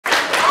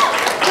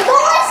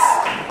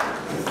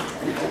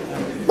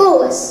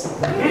voice.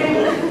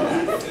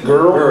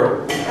 Girl?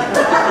 Girl.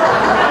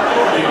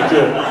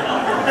 Good.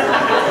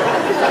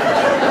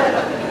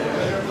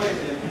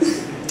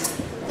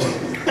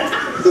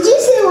 Did you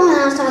see the one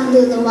I was talking to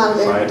a little while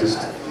ago? Scientist.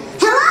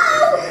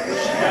 Hello?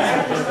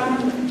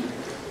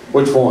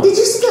 Which one? Did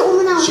you see that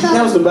woman I was She talking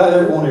to? comes to about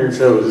every one of your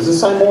shows. Is this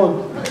the same one?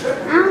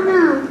 I don't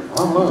know. I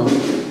don't know.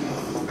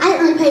 I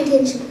didn't really pay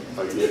attention.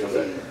 Oh, you did?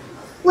 Okay.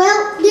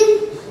 Well,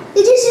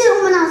 did you see that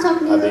woman I was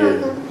talking to? I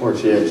did. Where's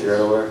she at? She right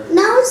over there?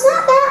 No, it's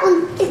not that one.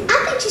 I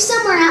think she's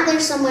somewhere out there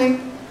somewhere.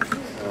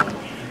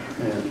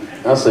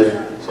 Yeah. I see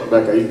her. So,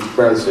 Becca, you can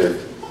barely see her.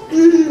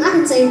 I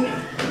can see her.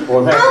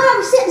 What happened? I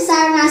was sitting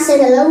beside her and I said,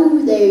 hello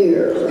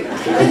there.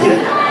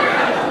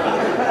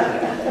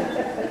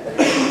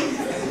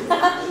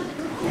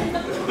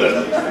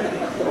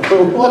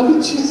 What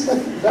did she say?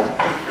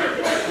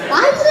 Why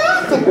are you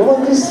laughing?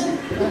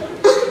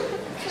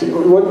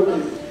 What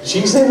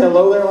she said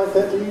hello there like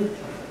that to you?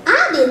 I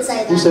did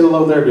say that. You said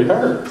hello there to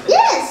her?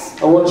 Yes.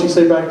 Or what did she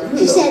say back to you?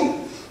 She said,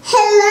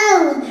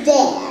 hello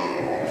there.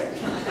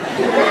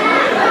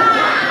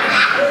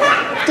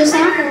 Just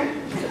like her.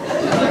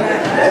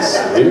 That's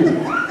sweet.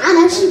 I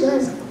know she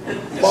was.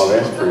 Wow,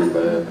 that's pretty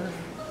bad.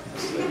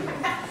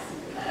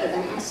 Are you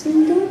going to ask me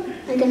again?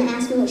 Are you going to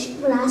ask me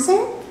what I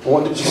said?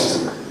 What did you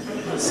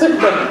say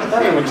back to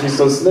her when she's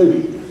so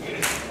snooty?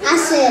 I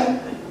said,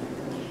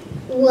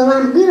 well,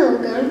 I'm a good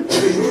old girl.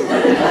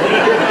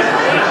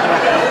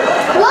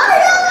 Why are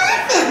you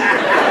laughing?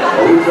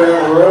 Oh, we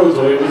found the rose,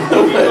 we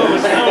Few of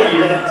us know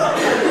you.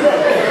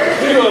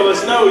 Few of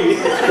us know you.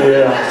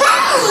 Yeah.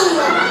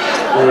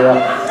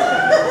 Yeah.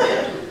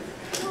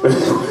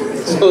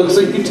 So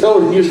you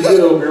told her you was a good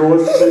old girl. What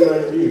did she say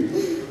back to you?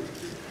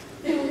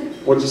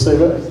 What did you say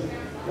back?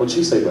 What did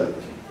she say back?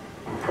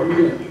 What are you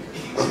doing?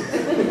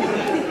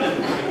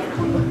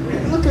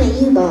 I'm looking at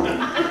you, Bob.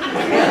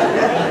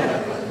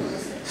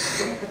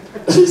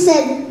 She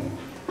said,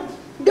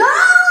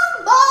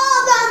 don't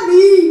bother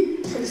me.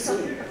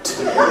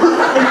 I'll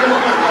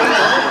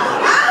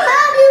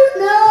have you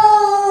know.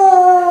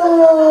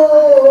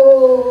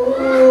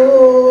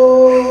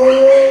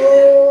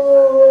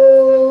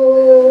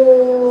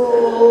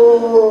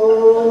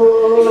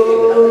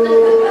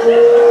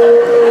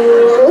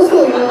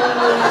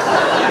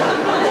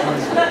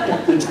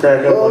 Did you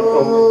crack up like, oh.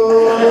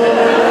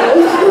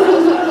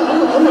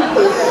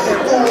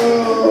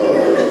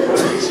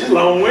 She's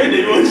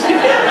long-winded, wasn't she?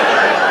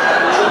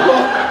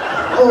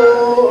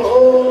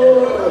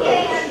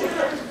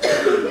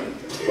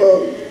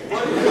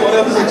 What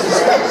else did you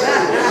say?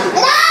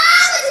 And I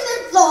was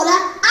in Florida,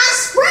 I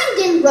springed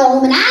in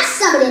Rome, and I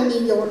summered in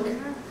New York.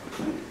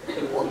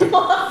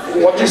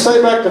 What did you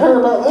say back to her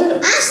about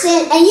that? I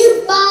said, and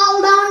you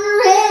bald on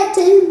your head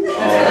too.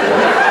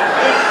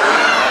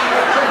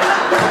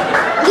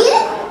 Get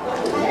it?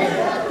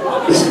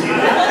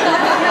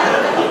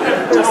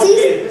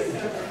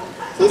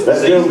 See? That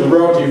film was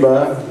brought to you by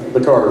the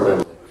Carter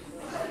family.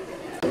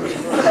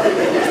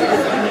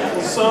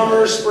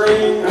 Summer,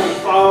 spring,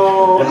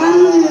 fall.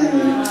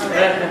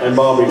 And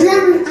Bobby.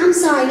 I'm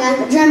sorry, guys,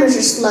 but drummers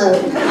are slow.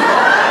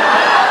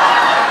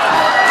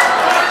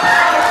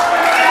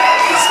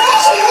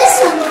 Especially this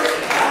one.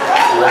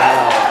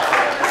 Wow.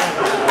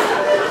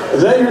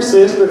 Is that your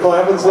sister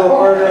clapping so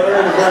hard right there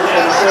in the front of the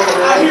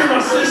I hear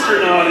my sister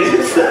in the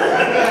audience.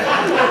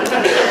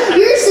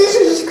 Your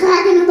sister's just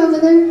cracking up over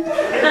there.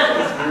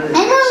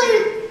 Hey, Molly.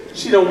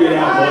 She don't get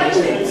out much.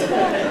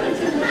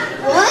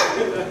 What?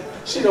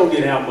 She don't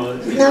get out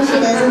much. No, she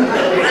doesn't.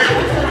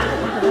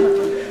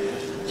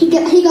 He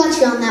got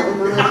you on that one,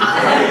 Molly.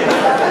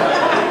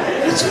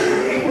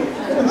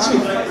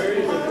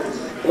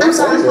 I'm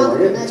sorry, I'm talking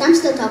too much. I'm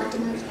still talking too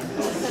much.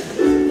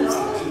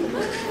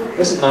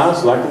 This is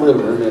nice, like the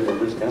living room.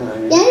 It's kind of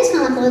Yeah, it's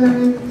kind of like a living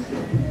room.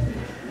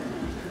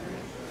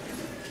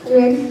 You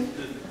ready?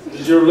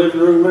 Does your living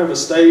room have a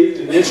stage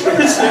and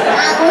instruments? I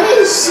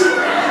wish.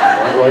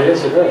 Well,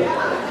 yes, it does.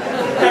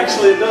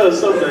 Actually, it does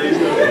some days.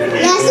 Doesn't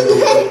it? Yes, it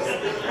does.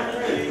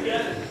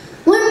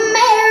 We're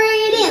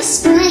married in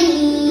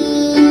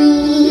spring,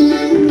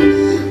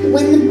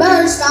 when the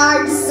birds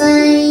start to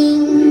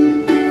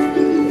sing,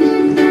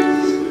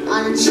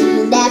 on a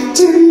chilly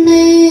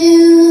afternoon,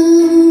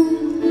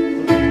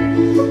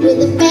 with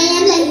the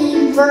family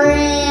and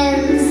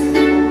friends.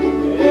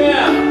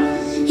 Yeah.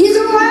 His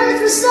words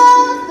were so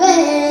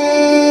fair,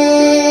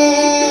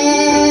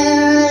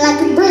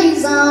 like a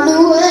breeze on a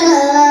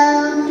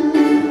well,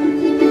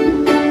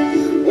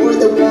 or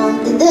the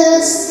warmth of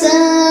the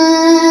sun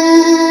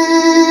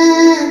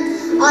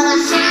on a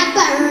high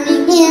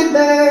burning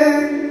ember.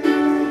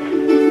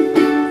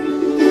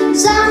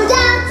 Some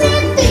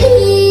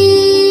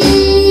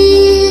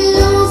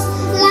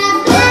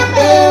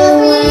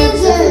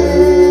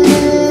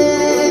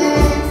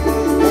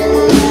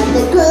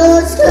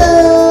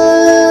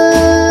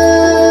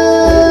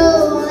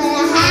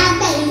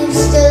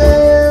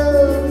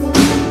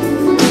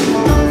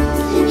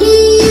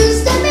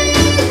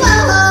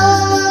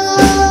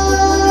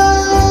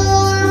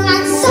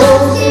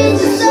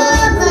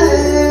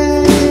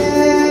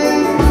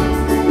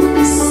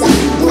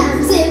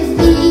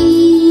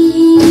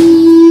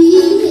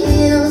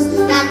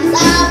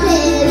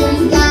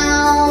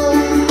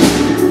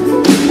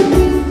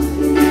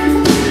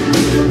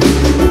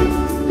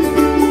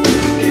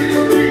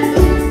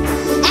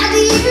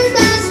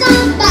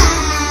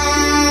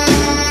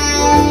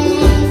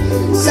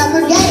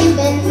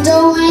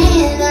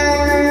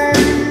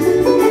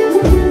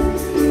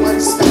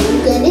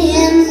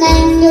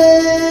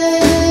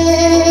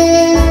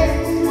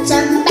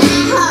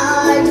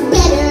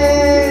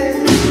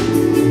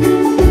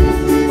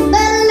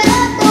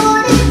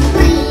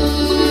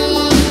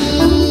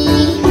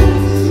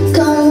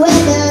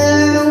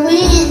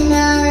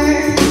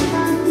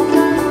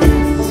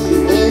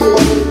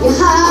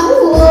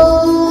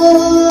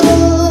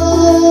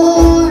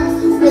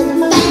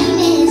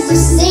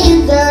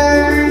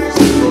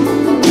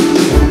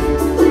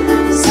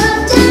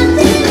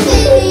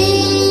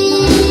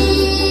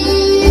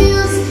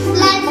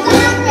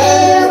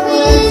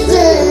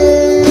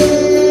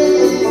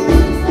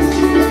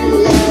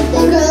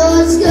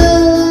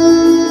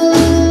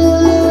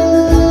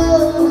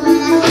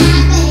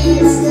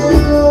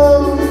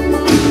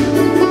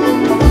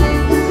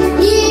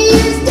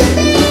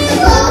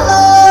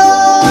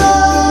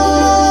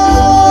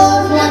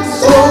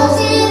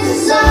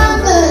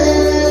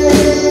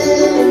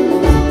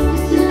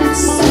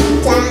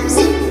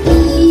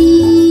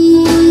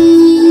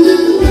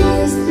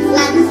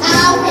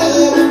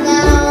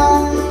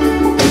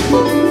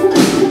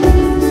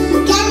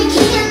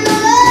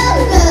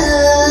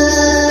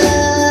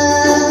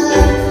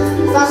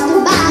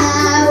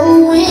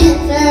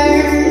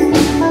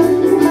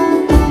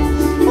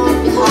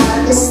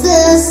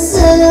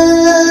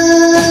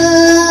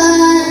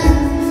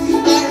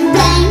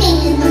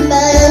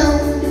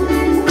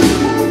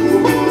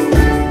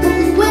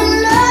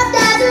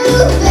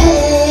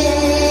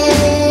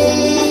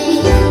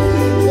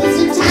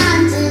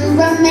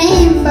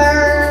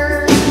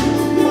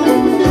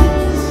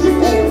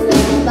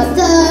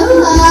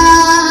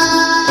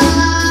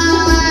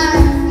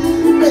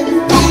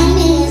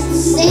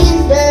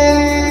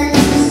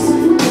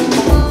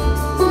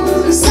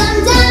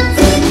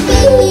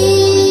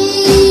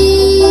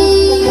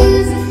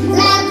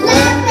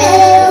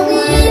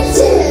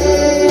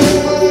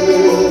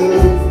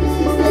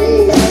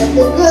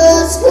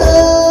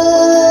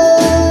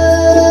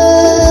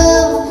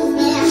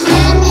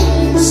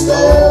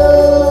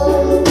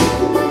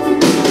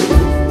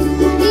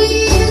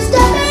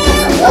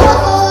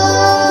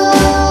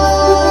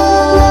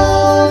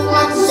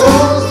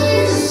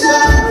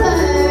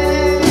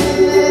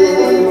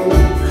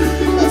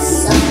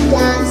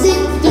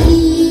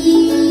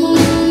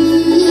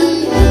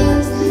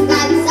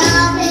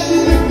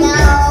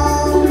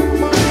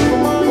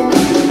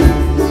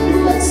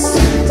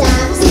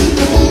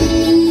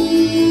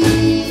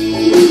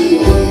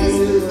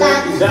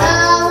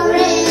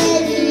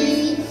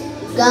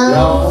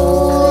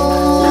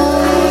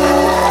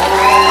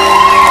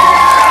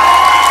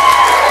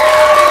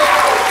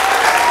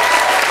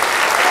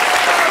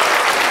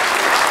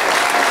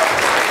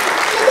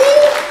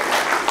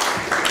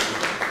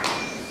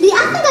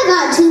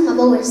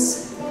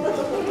voice.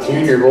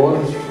 Tune your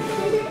voice. I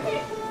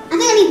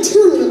think I need to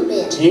tune a little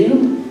bit.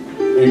 Tune?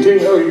 You tune?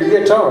 Oh, your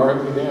guitar.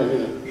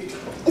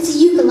 Yeah. It's a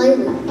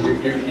ukulele. Your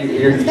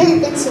Very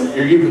expensive.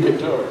 your ukulele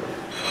guitar.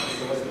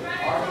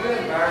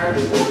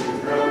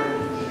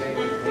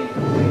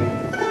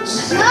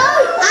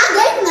 Oh, I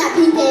gave him that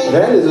pink egg.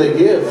 That is a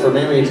gift from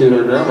Emmy to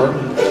her drummer.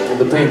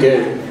 The pink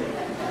egg.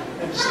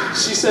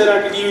 She said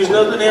I could use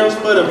nothing else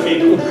but a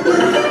pickle.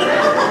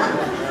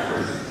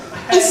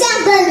 It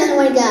sounds better than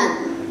what he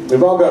got.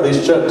 We've all got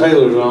these Chuck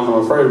Taylors on. I'm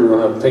afraid we're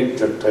going to have pink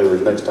Chuck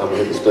Taylors next time we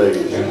hit the stage.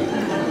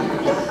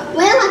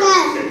 Well, I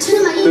got two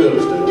of my Two of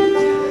us do.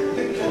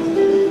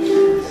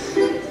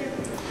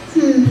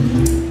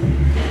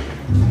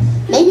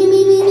 Maybe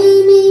me,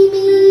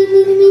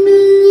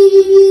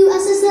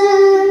 us, us,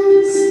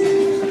 us.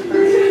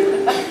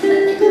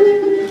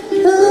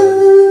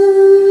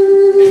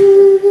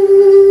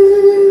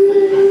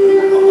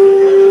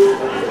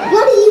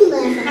 What are you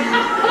laughing at?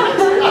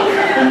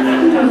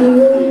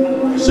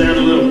 Sound a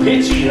little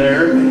pitchy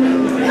there.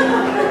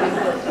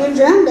 Your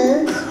drum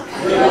does.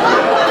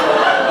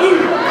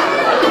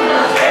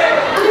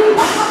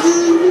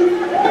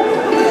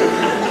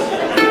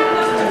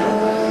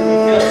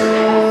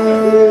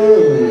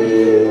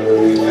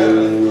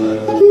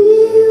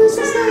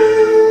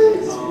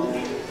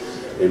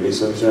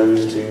 EmiSunshine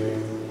is tuning.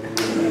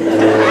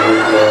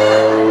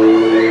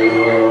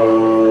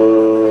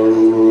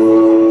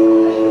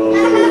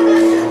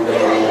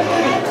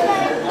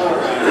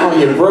 Oh,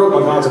 you broke my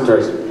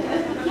concentration.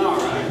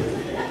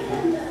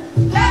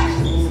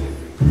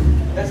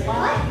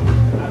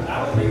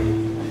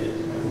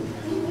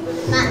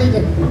 Not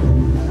needed.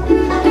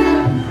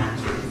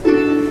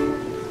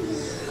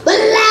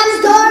 Well, I was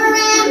going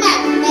around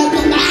back,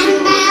 making 9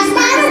 miles,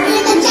 spider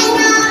in the chain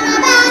on my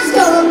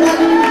bicycle.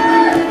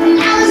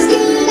 I was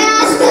getting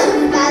out stuck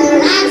by the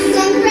rocks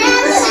and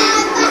gravel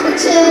out like a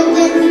church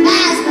in the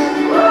bicycle.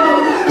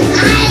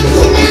 I ain't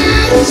kidding,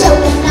 I'm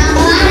choking on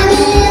my line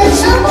in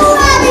trouble.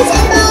 I'll be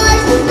 10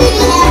 boys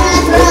digging at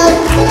my throat.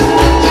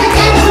 I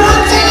got the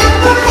wrong time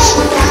for me,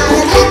 on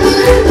the back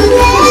of the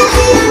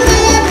rally, I'm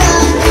running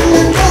in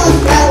the full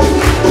road.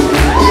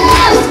 Well,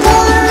 I was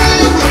going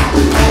around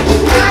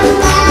making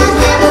 9 miles,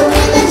 never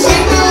in the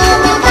chain on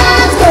my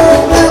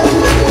bicycle.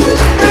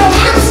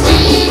 I was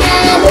standing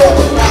out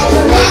looking at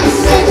the rocks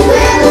and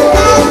gravel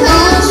out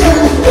like a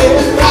church in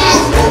the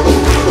bicycle.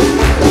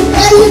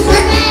 Well, you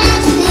heard my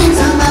accidents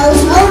on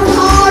those motor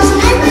cars,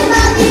 and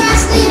everybody I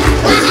see,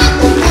 I have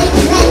to make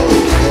it right.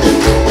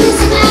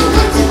 Listen, I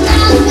put the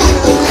down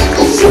pedal and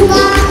the shoe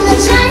on the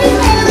chain,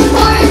 and the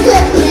car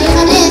quickly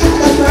and in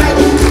the brake.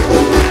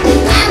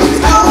 I was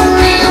going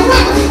around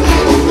running,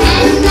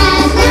 and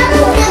I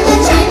never in the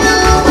chain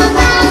on my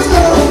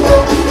bicycle.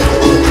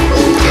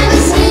 I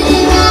was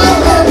sitting all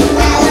looking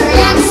at the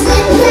rocks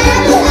and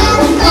gravel out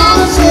of the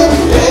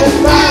church in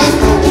the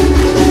bicycle.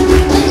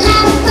 Well,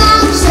 I was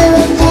going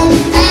church in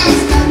the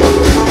bicycle.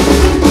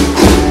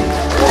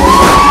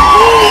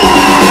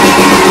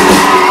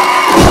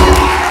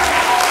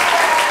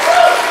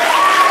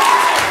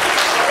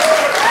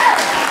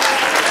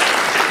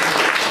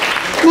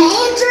 Now,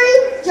 Andrew,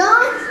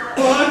 John,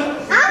 What?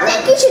 I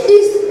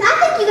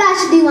think you guys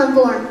should do one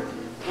for him.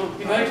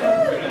 You think so?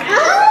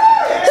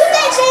 Who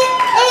thinks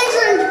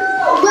Andrew?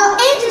 Well,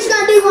 Andrew's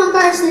gonna do one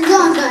first, and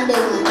John's gonna do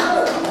one.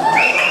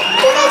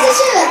 Who thinks he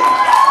should?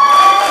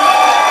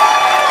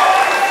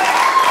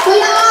 Well,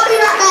 y'all, I'll be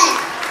right back.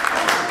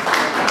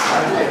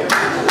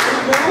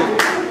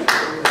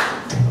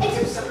 It's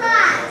a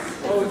surprise.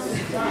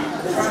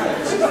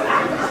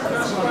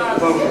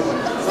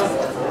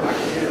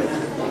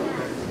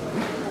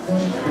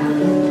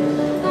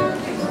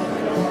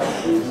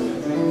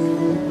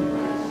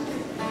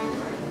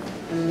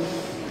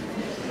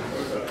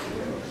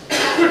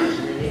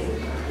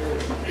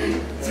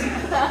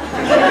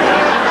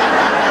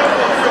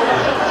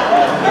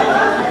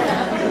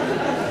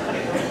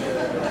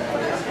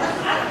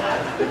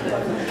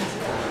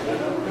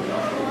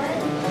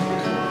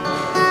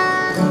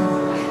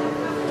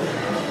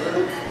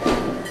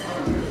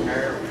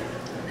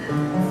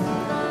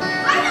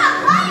 I'm not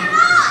playing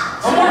rock.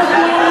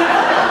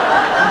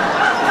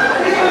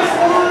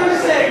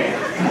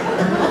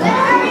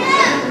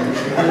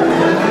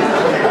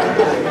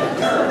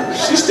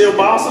 She still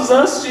bosses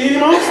us. She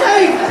ain't on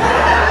stage.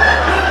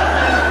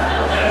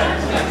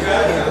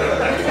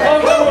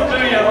 I'm going to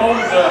do you an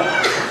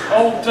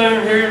old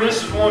tune here.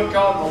 This is one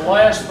called The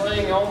Last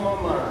Thing on My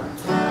Mind.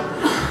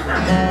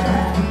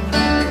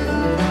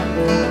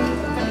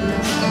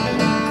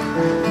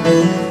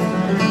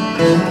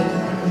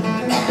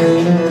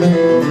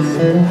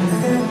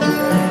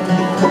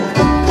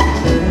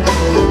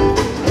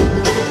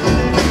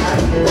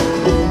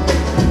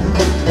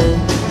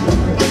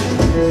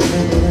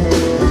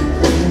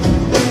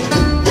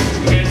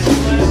 It's a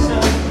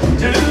lesson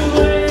too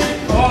late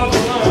for the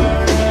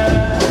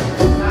learner.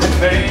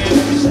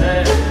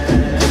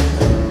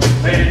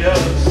 Fade of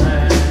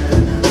sand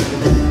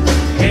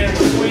in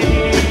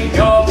between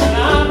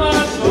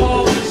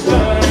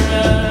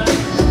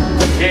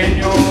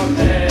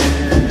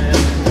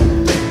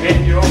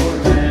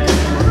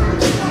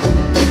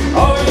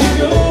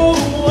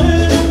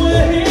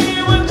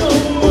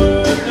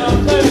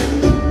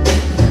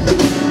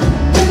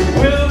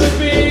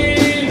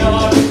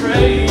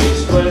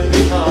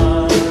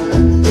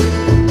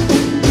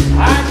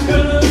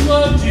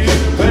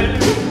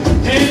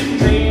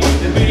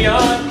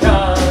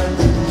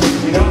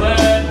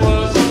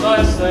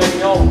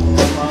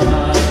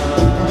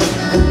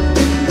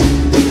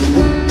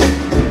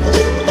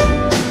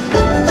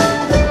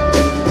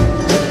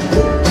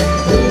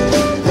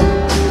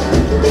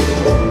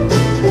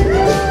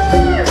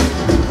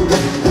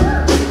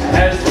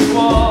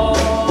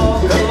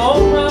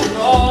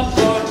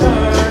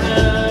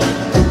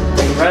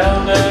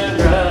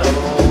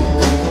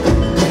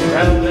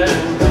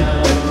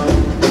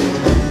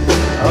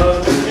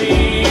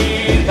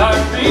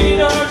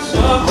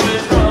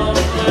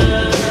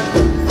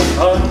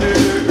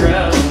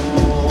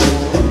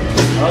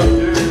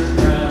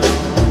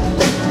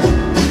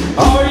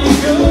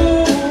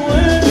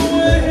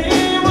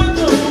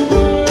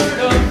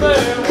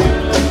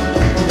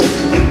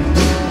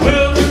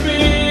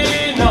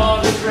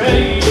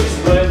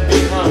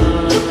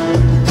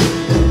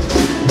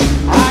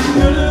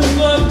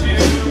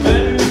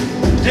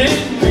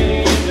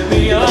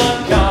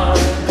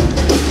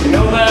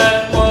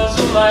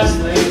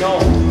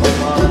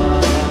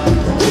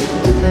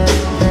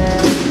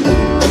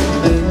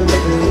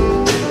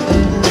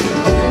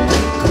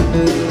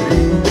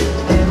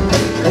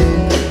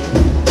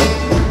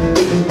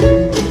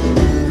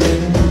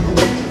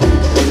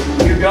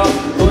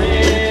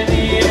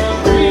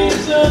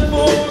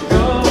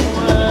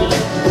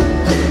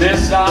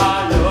This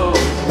I know,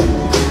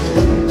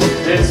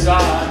 this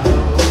I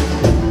know.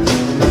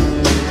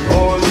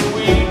 For the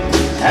weak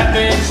have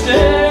been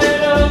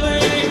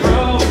steadily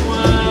growing.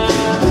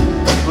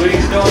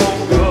 Please don't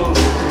go,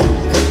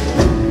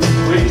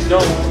 please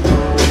don't go.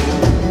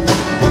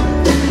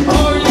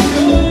 Are you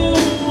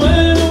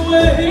going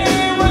away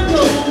with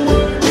no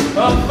word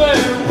of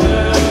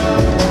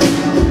farewell?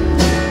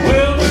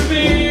 Will there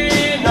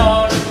be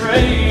not a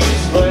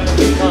trace left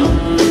behind?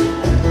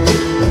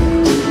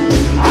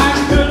 I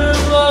could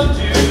have loved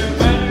you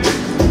better,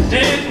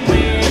 didn't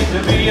mean to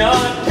be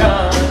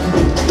unkind.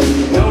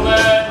 No,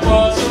 that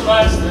was the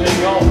last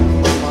thing on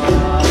my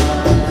mind.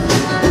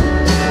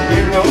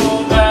 You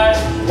know that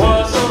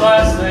was the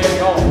last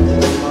thing on my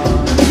mind.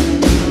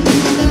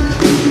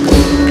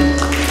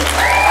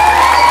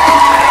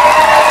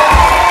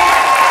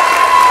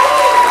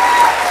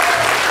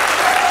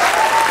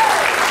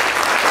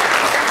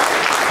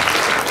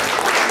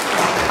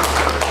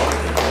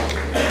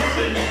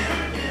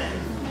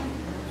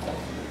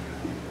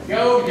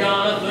 Go,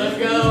 Jonathan,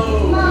 go!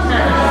 I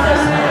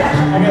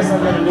guess I'm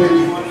gonna do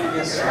one. I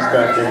guess he's back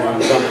there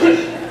doing something.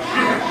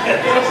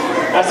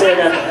 I say I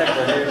got the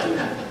heckler here too.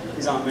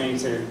 He's on me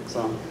too, so.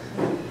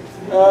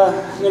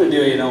 I'm gonna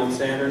do an old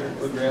standard,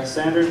 bluegrass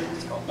standard.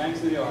 It's called Banks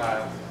of the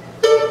Ohio.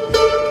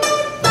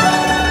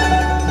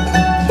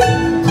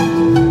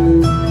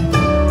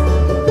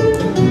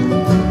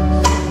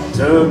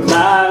 Took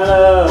my